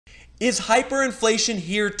Is hyperinflation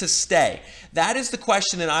here to stay? That is the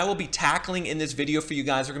question that I will be tackling in this video for you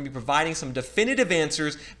guys. We're going to be providing some definitive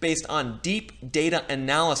answers based on deep data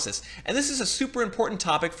analysis. And this is a super important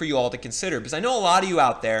topic for you all to consider because I know a lot of you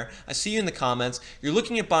out there, I see you in the comments, you're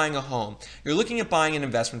looking at buying a home, you're looking at buying an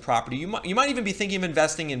investment property, you might even be thinking of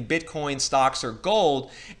investing in Bitcoin, stocks, or gold,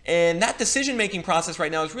 and that decision-making process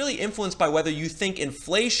right now is really influenced by whether you think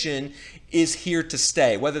inflation is here to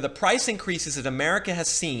stay, whether the price increases that America has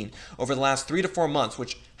seen over the last 3 to 4 months,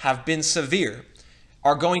 which have been severe,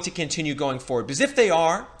 are going to continue going forward. Because if they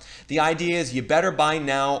are, the idea is you better buy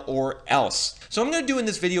now or else. So what I'm going to do in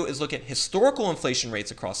this video is look at historical inflation rates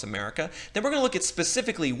across America. Then we're going to look at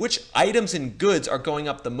specifically which items and goods are going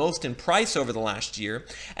up the most in price over the last year.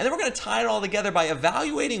 And then we're going to tie it all together by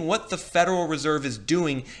evaluating what the Federal Reserve is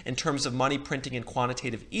doing in terms of money printing and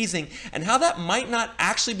quantitative easing and how that might not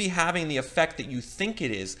actually be having the effect that you think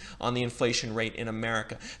it is on the inflation rate in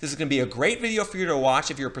America. This is going to be a great video for you to watch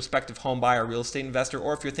if you're a prospective home buyer, real estate investor,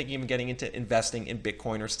 or if you're thinking of getting into investing in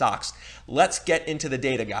Bitcoin or stocks. Let's get into the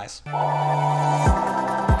data, guys.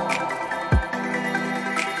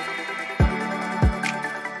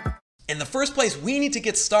 In the first place, we need to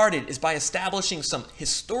get started is by establishing some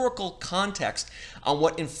historical context on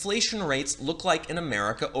what inflation rates look like in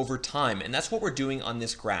America over time. And that's what we're doing on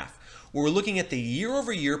this graph, where we're looking at the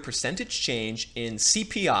year-over-year percentage change in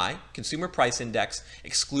CPI, Consumer Price Index,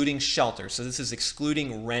 excluding shelter. So this is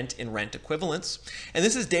excluding rent and rent equivalents. And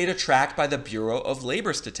this is data tracked by the Bureau of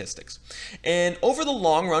Labor Statistics. And over the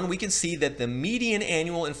long run, we can see that the median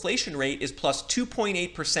annual inflation rate is plus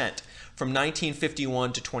 2.8%. from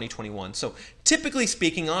 1951 to 2021. So typically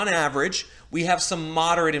speaking, on average, we have some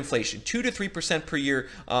moderate inflation, 2 to 3% per year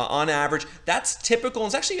on average. That's typical.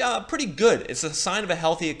 It's actually pretty good. It's a sign of a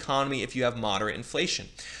healthy economy if you have moderate inflation.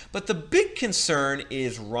 But the big concern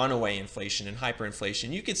is runaway inflation and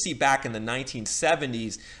hyperinflation. You can see back in the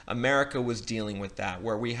 1970s, America was dealing with that,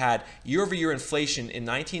 where we had year-over-year inflation in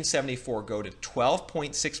 1974 go to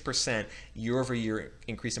 12.6% year-over-year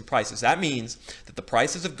increase in prices. That means that the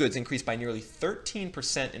prices of goods increased by nearly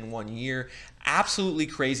 13% in 1 year. Absolutely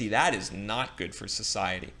crazy. That is not good for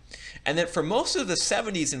society. And then for most of the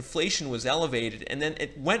 70s, inflation was elevated, and then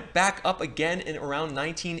it went back up again in around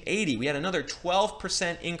 1980. We had another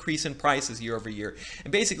 12% increase in prices year over year.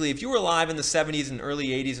 And basically, if you were alive in the 70s and early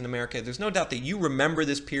 80s in America, there's no doubt that you remember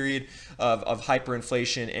this period of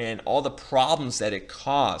hyperinflation and all the problems that it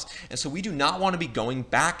caused. And so we do not want to be going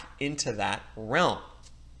back into that realm.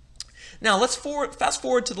 Now, let's fast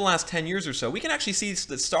forward to the last 10 years or so. We can actually see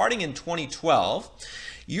that starting in 2012,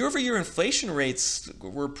 year-over-year inflation rates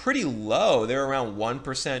were pretty low. They're around 1%,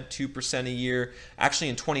 2% a year. Actually,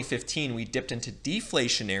 in 2015, we dipped into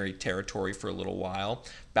deflationary territory for a little while,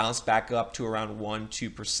 bounced back up to around 1%,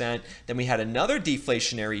 2%. Then we had another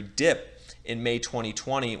deflationary dip in May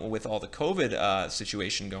 2020 with all the COVID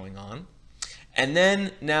situation going on. And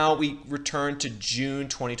then now we return to June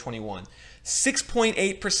 2021.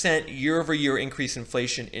 6.8% year-over-year increase in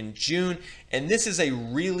inflation in June, and this is a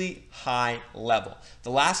really high level. The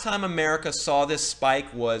last time America saw this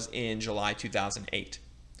spike was in July 2008.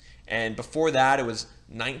 And before that, it was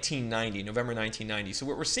 1990, November 1990. So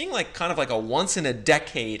what we're seeing kind of like a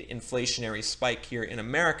once-in-a-decade inflationary spike here in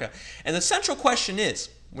America. And the central question is,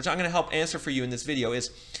 which I'm going to help answer for you in this video, is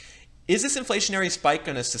this inflationary spike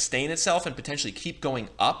going to sustain itself and potentially keep going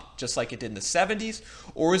up just like it did in the 70s?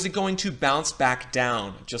 Or is it going to bounce back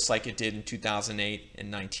down just like it did in 2008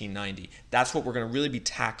 and 1990? That's what we're going to really be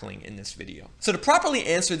tackling in this video. So to properly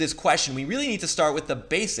answer this question, we really need to start with the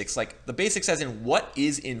basics, like the basics as in what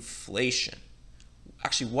is inflation?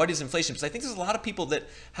 Actually, what is inflation? Because I think there's a lot of people that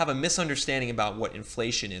have a misunderstanding about what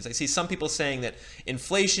inflation is. I see some people saying that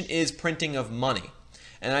inflation is printing of money.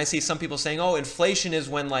 And I see some people saying, oh, inflation is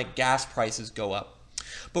when gas prices go up.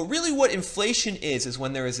 But really what inflation is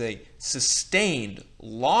when there is a sustained,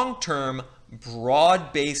 long-term,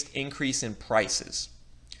 broad-based increase in prices.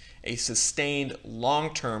 A sustained,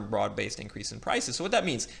 long-term, broad-based increase in prices. So what that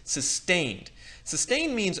means, sustained.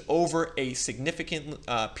 Sustained means over a significant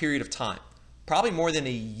period of time. Probably more than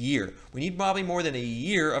a year. We need probably more than a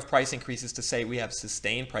year of price increases to say we have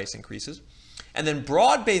sustained price increases. And then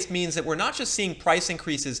broad-based means that we're not just seeing price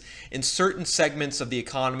increases in certain segments of the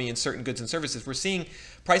economy and certain goods and services. We're seeing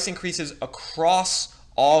price increases across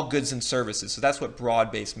all goods and services. So that's what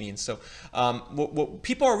broad-based means. So what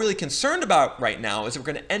people are really concerned about right now is that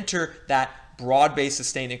we're going to enter that broad-based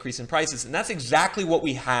sustained increase in prices. And that's exactly what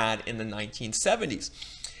we had in the 1970s.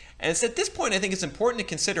 And it's at this point I think it's important to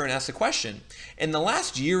consider and ask the question, in the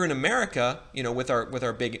last year in America, with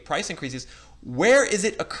our big price increases, where is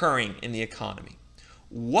it occurring in the economy?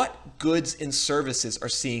 what goods and services are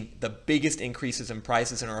seeing the biggest increases in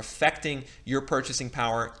prices and are affecting your purchasing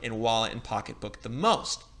power in wallet and pocketbook the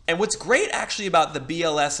most. And what's great actually about the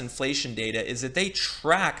BLS inflation data is that they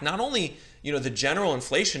track not only the general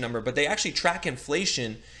inflation number, but they actually track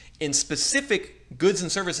inflation in specific goods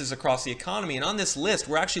and services across the economy. And on this list,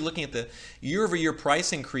 we're actually looking at the year-over-year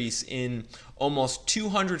price increase in almost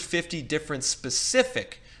 250 different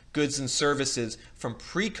specific goods and services from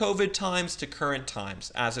pre-COVID times to current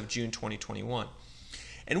times as of June 2021.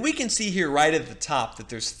 And we can see here right at the top that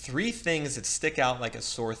there's three things that stick out like a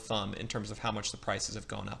sore thumb in terms of how much the prices have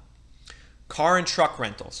gone up. Car and truck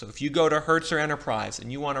rental. So if you go to Hertz or Enterprise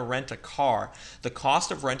and you want to rent a car, the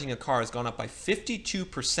cost of renting a car has gone up by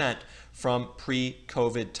 52% from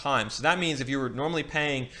pre-COVID times. So that means if you were normally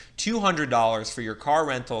paying $200 for your car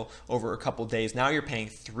rental over a couple days, now you're paying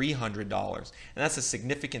 $300. And that's a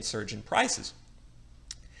significant surge in prices.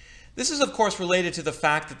 This is, of course, related to the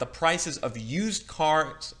fact that the prices of used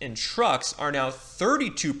cars and trucks are now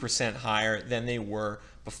 32% higher than they were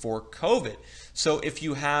before COVID. So if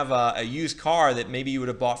you have a used car that maybe you would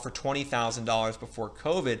have bought for $20,000 before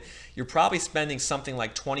COVID, you're probably spending something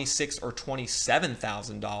like $26,000 or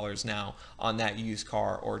 $27,000 now on that used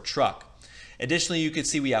car or truck. Additionally, you can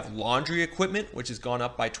see we have laundry equipment, which has gone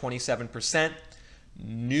up by 27%.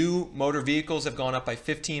 New motor vehicles have gone up by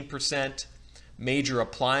 15%. Major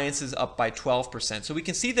appliances up by 12%. So we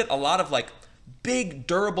can see that a lot of big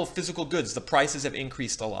durable physical goods, the prices have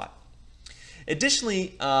increased a lot.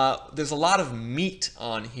 Additionally, there's a lot of meat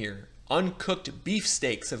on here. Uncooked beef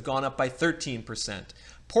steaks have gone up by 13%,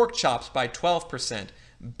 pork chops by 12%,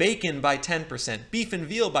 bacon by 10%, beef and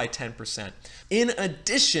veal by 10%. In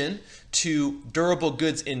addition to durable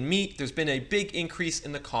goods and meat, there's been a big increase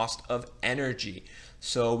in the cost of energy.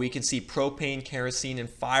 So we can see propane, kerosene, and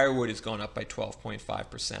firewood has gone up by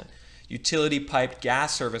 12.5%. Utility pipe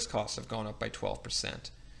gas service costs have gone up by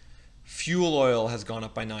 12%. Fuel oil has gone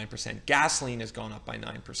up by 9%. Gasoline has gone up by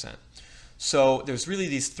 9%. So there's really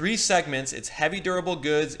these three segments. It's heavy durable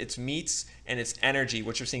goods, it's meats, and it's energy,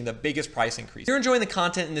 which are seeing the biggest price increase. If you're enjoying the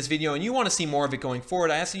content in this video and you want to see more of it going forward,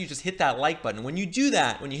 I ask that you just hit that like button. When you do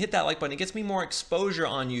that, when you hit that like button, it gets me more exposure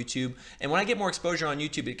on YouTube. And when I get more exposure on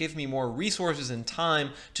YouTube, it gives me more resources and time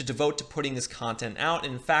to devote to putting this content out.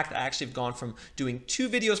 And in fact, I actually have gone from doing 2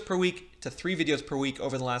 videos per week to 3 videos per week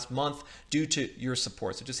over the last month due to your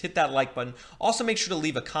support. So just hit that like button. Also make sure to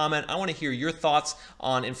leave a comment. I want to hear your thoughts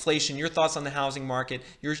on inflation, your thoughts on the housing market,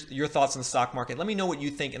 your thoughts on the stock market. Let me know what you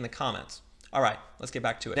think in the comments. All right, let's get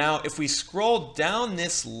back to it. Now, if we scroll down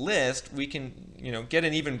this list, we can get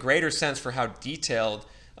an even greater sense for how detailed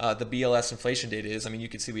the BLS inflation data is. I mean, you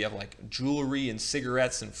can see we have jewelry and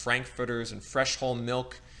cigarettes and frankfurters and fresh whole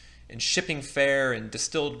milk and shipping fare and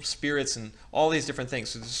distilled spirits and all these different things.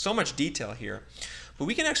 So there's so much detail here. But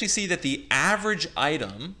we can actually see that the average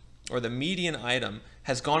item or the median item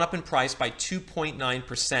has gone up in price by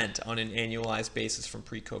 2.9% on an annualized basis from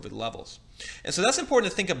pre-COVID levels. And so that's important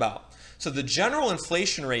to think about. So the general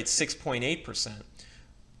inflation rate is 6.8%,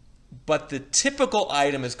 but the typical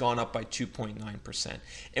item has gone up by 2.9%.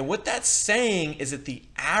 And what that's saying is that the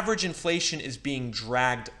average inflation is being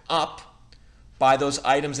dragged up by those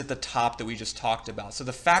items at the top that we just talked about. So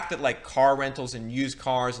the fact that car rentals and used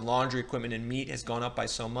cars, laundry equipment and meat has gone up by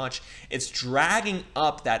so much, it's dragging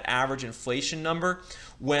up that average inflation number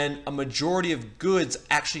when a majority of goods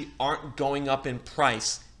actually aren't going up in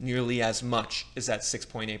price nearly as much as that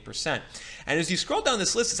 6.8%. And as you scroll down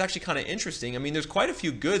this list, it's actually kind of interesting. I mean, there's quite a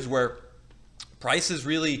few goods where prices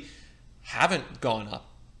really haven't gone up.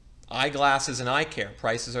 Eyeglasses and eye care,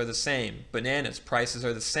 prices are the same. Bananas, prices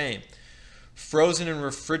are the same. Frozen and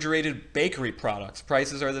refrigerated bakery products,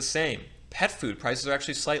 prices are the same. Pet food, prices are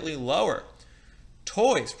actually slightly lower.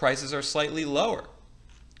 Toys, prices are slightly lower.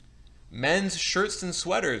 Men's shirts and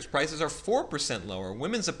sweaters, prices are 4% lower.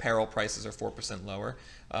 Women's apparel prices are 4% lower.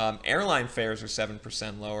 Airline fares are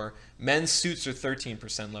 7% lower. Men's suits are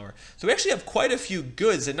 13% lower. So we actually have quite a few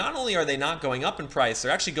goods that not only are they not going up in price,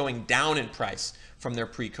 they're actually going down in price from their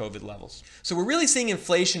pre-COVID levels. So we're really seeing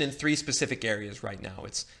inflation in 3 specific areas right now.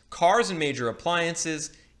 It's cars and major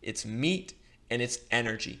appliances, it's meat, and it's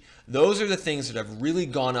energy. Those are the things that have really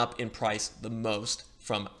gone up in price the most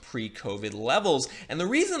from pre-COVID levels. And the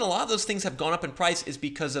reason a lot of those things have gone up in price is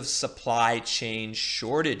because of supply chain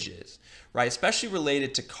shortages, right? Especially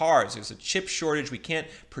related to cars. There's a chip shortage. We can't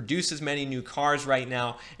produce as many new cars right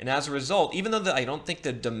now. And as a result, even though I don't think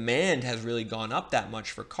the demand has really gone up that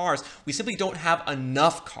much for cars, we simply don't have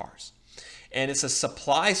enough cars. And it's a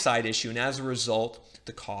supply side issue. And as a result,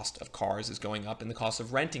 the cost of cars is going up and the cost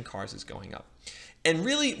of renting cars is going up. And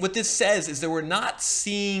really what this says is that we're not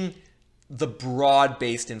seeing the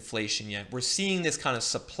broad-based inflation yet. We're seeing this kind of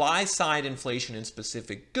supply-side inflation in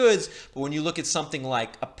specific goods, but when you look at something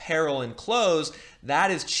like apparel and clothes, that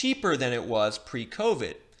is cheaper than it was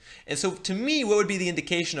pre-COVID. And so to me, what would be the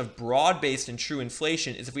indication of broad-based and true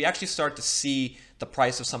inflation is if we actually start to see the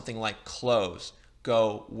price of something like clothes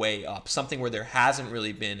go way up, something where there hasn't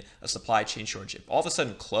really been a supply chain shortage. If all of a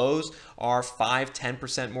sudden clothes are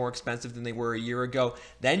 5–10% more expensive than they were a year ago,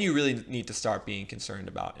 then you really need to start being concerned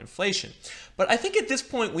about inflation. But I think at this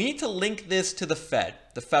point, we need to link this to the Fed,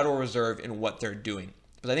 the Federal Reserve, and what they're doing.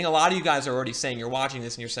 Because I think a lot of you guys are already saying, you're watching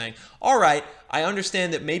this and you're saying, all right, I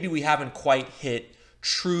understand that maybe we haven't quite hit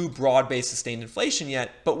true broad-based sustained inflation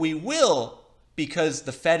yet, but we will, because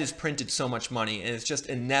the Fed has printed so much money and it's just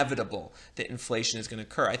inevitable that inflation is going to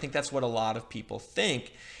occur. I think that's what a lot of people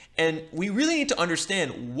think. And we really need to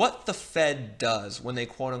understand what the Fed does when they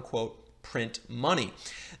quote unquote print money.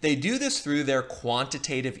 They do this through their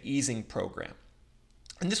quantitative easing program.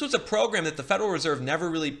 And this was a program that the Federal Reserve never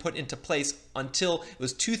really put into place until it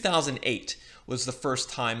was 2008 was the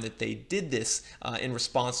first time that they did this in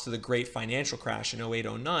response to the great financial crash in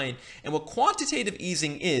 08-09. And what quantitative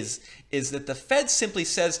easing is that the Fed simply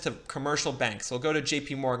says to commercial banks, they'll go to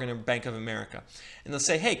JP Morgan or Bank of America, and they'll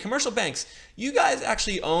say, hey, commercial banks, you guys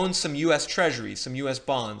actually own some US treasuries, some US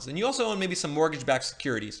bonds, and you also own maybe some mortgage-backed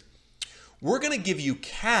securities. We're going to give you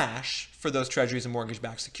cash for those treasuries and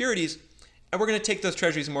mortgage-backed securities, and we're going to take those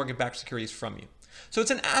treasuries and mortgage-backed securities from you. So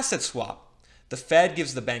it's an asset swap. The Fed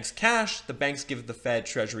gives the banks cash, the banks give the Fed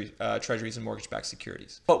treasuries and mortgage-backed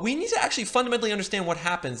securities. But we need to actually fundamentally understand what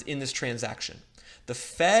happens in this transaction. The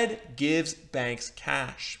Fed gives banks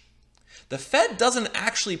cash. The Fed doesn't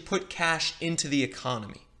actually put cash into the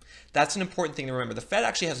economy. That's an important thing to remember. The Fed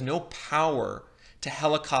actually has no power to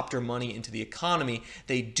helicopter money into the economy.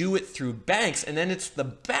 They do it through banks, and then it's the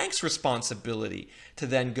bank's responsibility to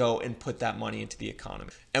then go and put that money into the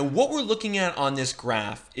economy. And what we're looking at on this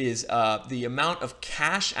graph is the amount of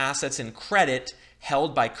cash assets and credit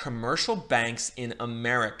held by commercial banks in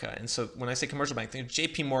America. And so when I say commercial banks, think of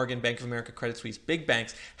JP Morgan, Bank of America, Credit Suisse, big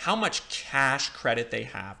banks, how much cash credit they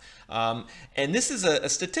have. And this is a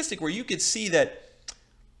statistic where you could see that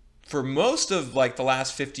for most of like the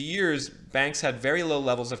last 50 years, banks had very low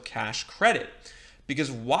levels of cash credit. Because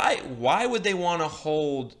why would they want to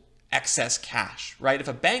hold excess cash, right? If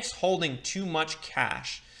a bank's holding too much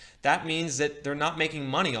cash, that means that they're not making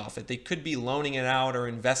money off it. They could be loaning it out or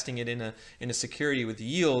investing it in a security with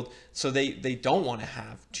yield, so they don't want to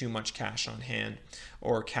have too much cash on hand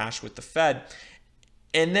or cash with the Fed.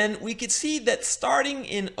 And then we could see that starting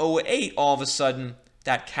in 08, all of a sudden,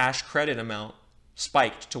 that cash credit amount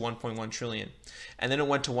spiked to 1.1 trillion. And then it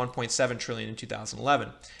went to 1.7 trillion in 2011.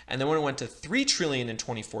 And then when it went to 3 trillion in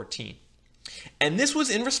 2014. And this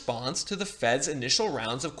was in response to the Fed's initial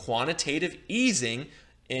rounds of quantitative easing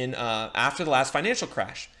after the last financial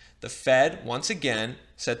crash. The Fed, once again,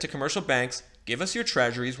 said to commercial banks, give us your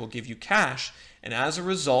treasuries, we'll give you cash. And as a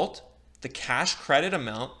result, the cash credit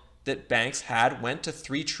amount that banks had went to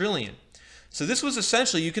 3 trillion. So this was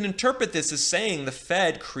essentially, you can interpret this as saying the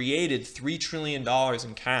Fed created $3 trillion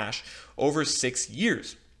in cash over 6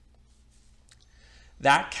 years.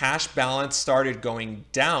 That cash balance started going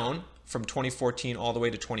down from 2014 all the way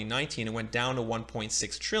to 2019. It went down to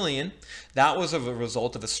 1.6 trillion. That was a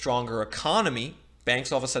result of a stronger economy.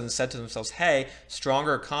 Banks all of a sudden said to themselves, hey,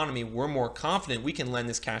 stronger economy, we're more confident, we can lend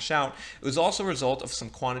this cash out. It was also a result of some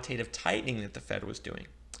quantitative tightening that the Fed was doing.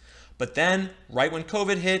 But then, right when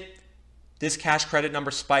COVID hit, this cash credit number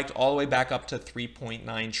spiked all the way back up to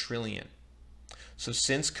 3.9 trillion. So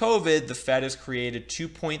since COVID, the Fed has created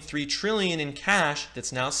 2.3 trillion in cash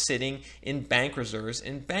that's now sitting in bank reserves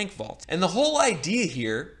and bank vaults. And the whole idea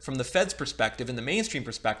here, from the Fed's perspective and the mainstream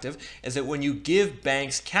perspective, is that when you give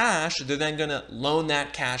banks cash, they're then going to loan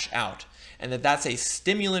that cash out. And that's a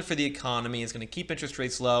stimulant for the economy, it's going to keep interest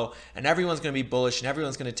rates low, and everyone's going to be bullish, and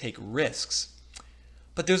everyone's going to take risks.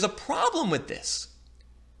 But there's a problem with this.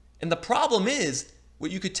 And the problem is,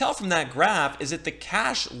 what you could tell from that graph is that the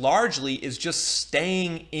cash largely is just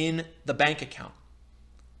staying in the bank account.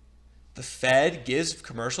 The Fed gives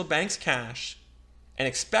commercial banks cash and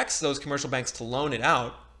expects those commercial banks to loan it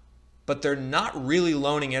out, but they're not really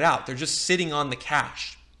loaning it out. They're just sitting on the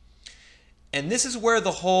cash. And this is where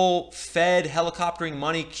the whole Fed helicoptering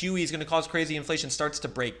money, QE is going to cause crazy inflation starts to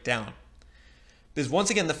break down. Because once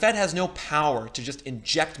again, the Fed has no power to just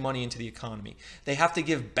inject money into the economy. They have to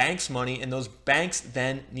give banks money, and those banks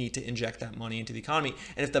then need to inject that money into the economy.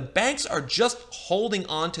 And if the banks are just holding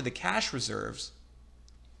on to the cash reserves,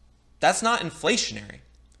 that's not inflationary.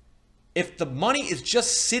 If the money is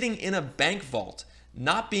just sitting in a bank vault,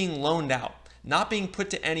 not being loaned out, not being put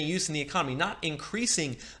to any use in the economy, not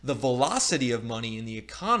increasing the velocity of money in the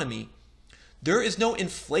economy, there is no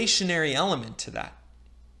inflationary element to that.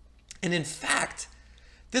 And in fact,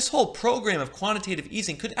 this whole program of quantitative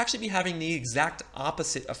easing could actually be having the exact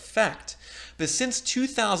opposite effect. But since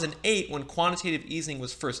 2008, when quantitative easing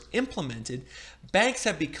was first implemented, banks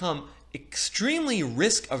have become extremely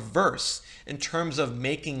risk averse in terms of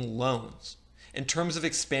making loans, in terms of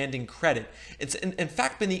expanding credit. It's in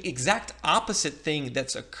fact been the exact opposite thing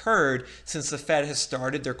that's occurred since the Fed has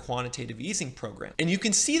started their quantitative easing program. And you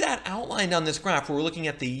can see that outlined on this graph where we're looking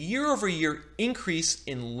at the year-over-year increase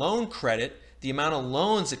in loan credit, the amount of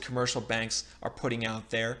loans that commercial banks are putting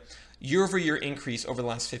out there, year-over-year increase over the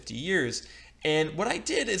last 50 years. And what I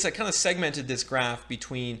did is I kind of segmented this graph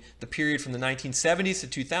between the period from the 1970s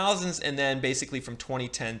to 2000s and then basically from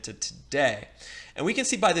 2010 to today. And we can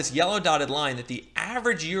see by this yellow dotted line that the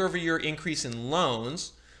average year-over-year increase in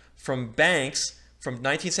loans from banks from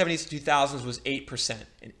 1970s to 2000s was 8%,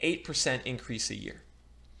 an 8% increase a year.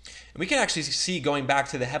 And we can actually see going back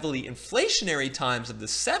to the heavily inflationary times of the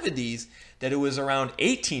 70s that it was around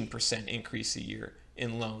 18% increase a year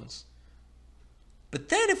in loans. But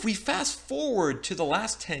then if we fast forward to the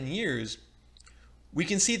last 10 years, we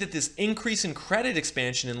can see that this increase in credit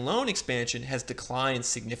expansion and loan expansion has declined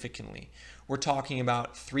significantly. We're talking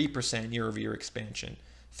about 3% year-over-year expansion,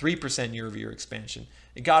 3% year-over-year expansion.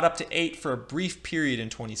 It got up to 8% for a brief period in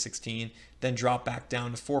 2016, then dropped back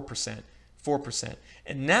down to 4%, 4%.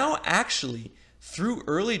 And now actually, through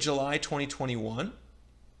early July 2021,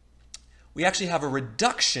 we actually have a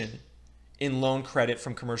reduction in loan credit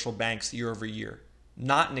from commercial banks year-over-year,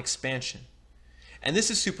 not an expansion. And this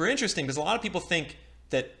is super interesting because a lot of people think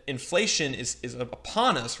that inflation is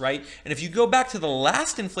upon us, right? And if you go back to the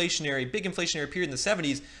last big inflationary period in the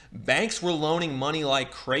 70s, banks were loaning money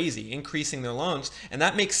like crazy, increasing their loans. And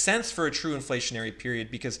that makes sense for a true inflationary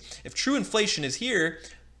period because if true inflation is here,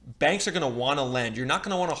 banks are going to want to lend. You're not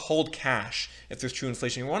going to want to hold cash if there's true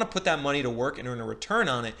inflation. You want to put that money to work and earn a return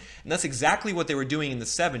on it. And that's exactly what they were doing in the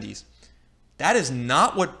 70s. That is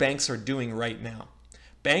not what banks are doing right now.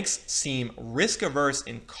 Banks seem risk averse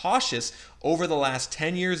and cautious over the last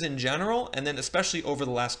 10 years in general, and then especially over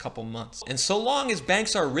the last couple months. And so long as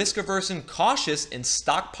banks are risk averse and cautious and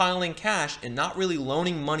stockpiling cash and not really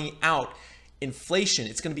loaning money out, inflation,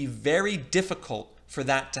 it's going to be very difficult for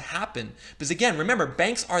that to happen. Because again, remember,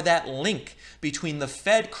 banks are that link between the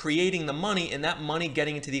Fed creating the money and that money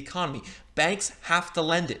getting into the economy. Banks have to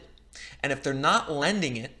lend it. And if they're not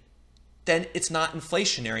lending it, then it's not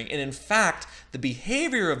inflationary. And in fact, the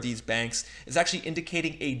behavior of these banks is actually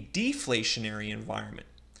indicating a deflationary environment.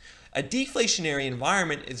 A deflationary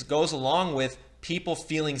environment goes along with people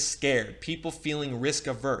feeling scared, people feeling risk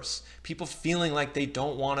averse, people feeling like they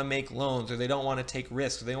don't want to make loans or they don't want to take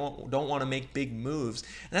risks, or they don't want to make big moves.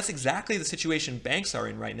 And that's exactly the situation banks are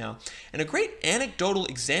in right now. And a great anecdotal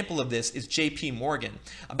example of this is JP Morgan.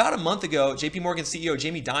 About a month ago, JP Morgan CEO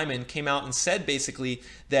Jamie Dimon came out and said basically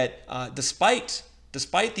that despite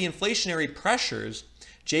the inflationary pressures,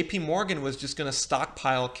 JP Morgan was just going to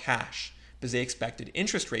stockpile cash because they expected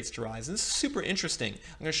interest rates to rise. And this is super interesting.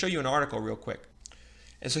 I'm going to show you an article real quick.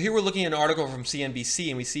 And so here we're looking at an article from CNBC,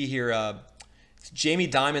 and we see here Jamie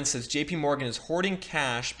Dimon says JP Morgan is hoarding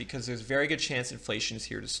cash because there's a very good chance inflation is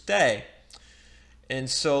here to stay. And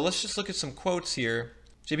so let's just look at some quotes here.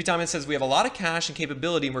 JP Dimon says, we have a lot of cash and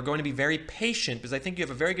capability, and we're going to be very patient because I think you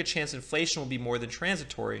have a very good chance inflation will be more than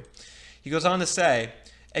transitory. He goes on to say,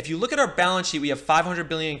 if you look at our balance sheet, we have $500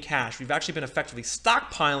 billion in cash. We've actually been effectively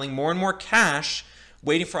stockpiling more and more cash,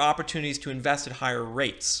 waiting for opportunities to invest at higher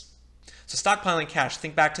rates. So stockpiling cash,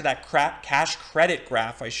 think back to that cash credit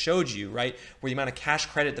graph I showed you, right? Where the amount of cash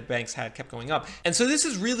credit the banks had kept going up. And so this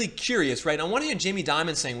is really curious, right? On one hand, Jamie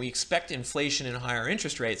Dimon's saying we expect inflation and higher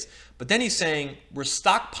interest rates, but then he's saying we're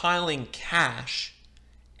stockpiling cash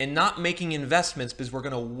and not making investments because we're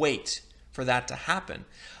going to wait for that to happen.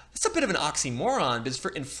 That's a bit of an oxymoron because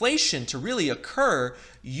for inflation to really occur,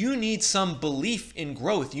 you need some belief in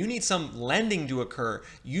growth. You need some lending to occur.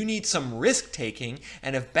 You need some risk taking.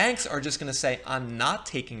 And if banks are just going to say, I'm not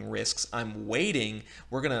taking risks, I'm waiting,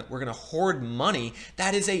 we're going to hoard money,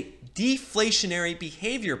 that is a deflationary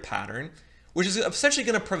behavior pattern, which is essentially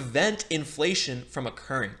going to prevent inflation from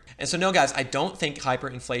occurring. And so no, guys, I don't think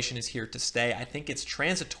hyperinflation is here to stay. I think it's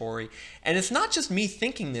transitory. And it's not just me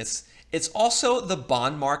thinking this. It's also the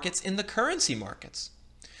bond markets in the currency markets.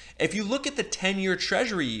 If you look at the 10-year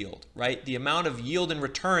Treasury yield, right, the amount of yield and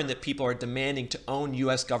return that people are demanding to own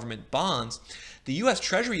U.S. government bonds, the U.S.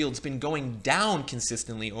 Treasury yield has been going down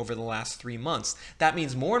consistently over the last 3 months. That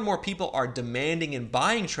means more and more people are demanding and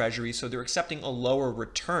buying Treasuries, so they're accepting a lower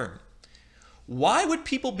return. why would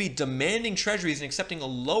people be demanding treasuries and accepting a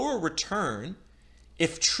lower return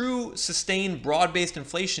if true sustained broad-based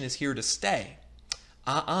inflation is here to stay?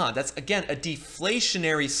 That's again a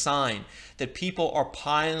deflationary sign that people are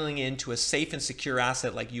piling into a safe and secure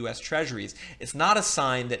asset like US treasuries. It's not a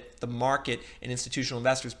sign that the market and institutional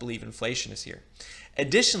investors believe inflation is here.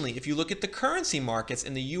 Additionally, if you look at the currency markets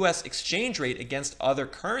and the US exchange rate against other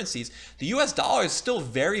currencies, the US dollar is still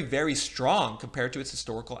very, very strong compared to its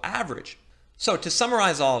historical average. So to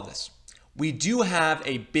summarize all of this, we do have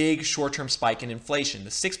a big short-term spike in inflation.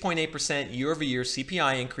 The 6.8% year-over-year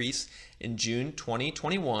CPI increase in June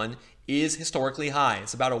 2021 is historically high.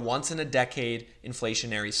 It's about a once-in-a-decade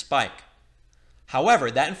inflationary spike.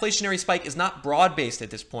 However, that inflationary spike is not broad-based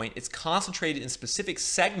at this point. It's concentrated in specific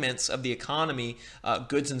segments of the economy,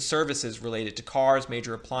 goods and services related to cars,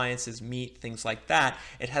 major appliances, meat, things like that.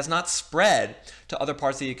 It has not spread to other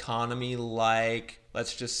parts of the economy like,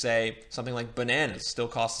 let's just say, something like bananas still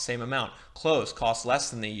cost the same amount. Clothes cost less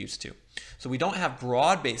than they used to. So we don't have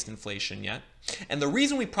broad-based inflation yet. And the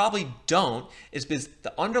reason we probably don't is because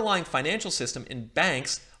the underlying financial system in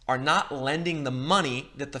banks are not lending the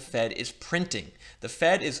money that the Fed is printing. The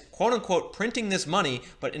Fed is quote unquote printing this money,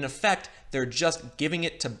 but in effect, they're just giving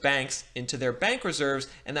it to banks into their bank reserves,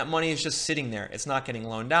 and that money is just sitting there. It's not getting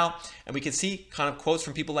loaned out. And we can see kind of quotes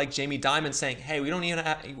from people like Jamie Dimon saying, hey, we don't even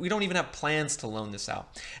have plans to loan this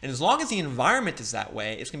out. And as long as the environment is that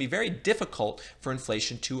way, it's going to be very difficult for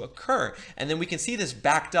inflation to occur. And then we can see this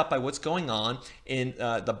backed up by what's going on in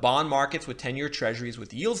the bond markets with 10-year treasuries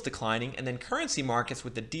with yields declining, and then currency markets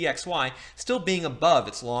with the DXY still being above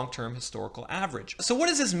its long-term historical average. So what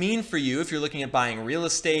does this mean for you if you're looking at buying real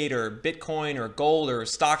estate or Bitcoin or gold or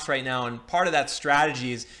stocks right now, and part of that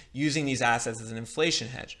strategy is using these assets as an inflation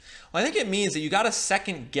hedge? Well, I think it means that you got to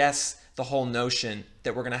second guess the whole notion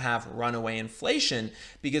that we're going to have runaway inflation,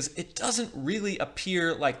 because it doesn't really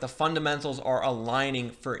appear like the fundamentals are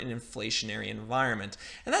aligning for an inflationary environment.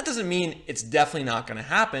 And that doesn't mean it's definitely not going to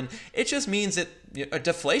happen. It just means that a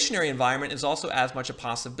deflationary environment is also as much a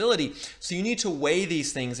possibility. So you need to weigh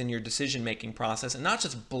these things in your decision-making process and not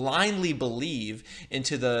just blindly believe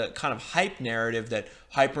into the kind of hype narrative that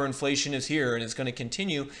hyperinflation is here and it's going to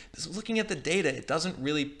continue. Because looking at the data, it doesn't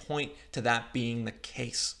really point to that being the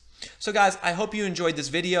case. So guys, I hope you enjoyed this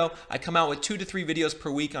video. I come out with 2 to 3 videos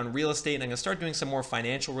per week on real estate, and I'm going to start doing some more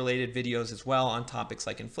financial related videos as well on topics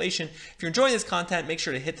like inflation. If you're enjoying this content, make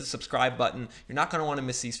sure to hit the subscribe button. You're not going to want to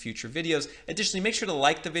miss these future videos. Additionally, make sure to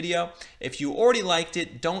like the video. If you already liked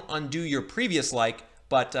it, don't undo your previous like.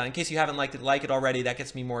 But in case you haven't liked it, like it already. That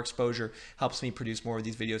gets me more exposure, helps me produce more of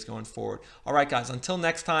these videos going forward. All right, guys, until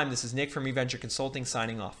next time, this is Nick from eVenture Consulting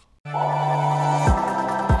signing off.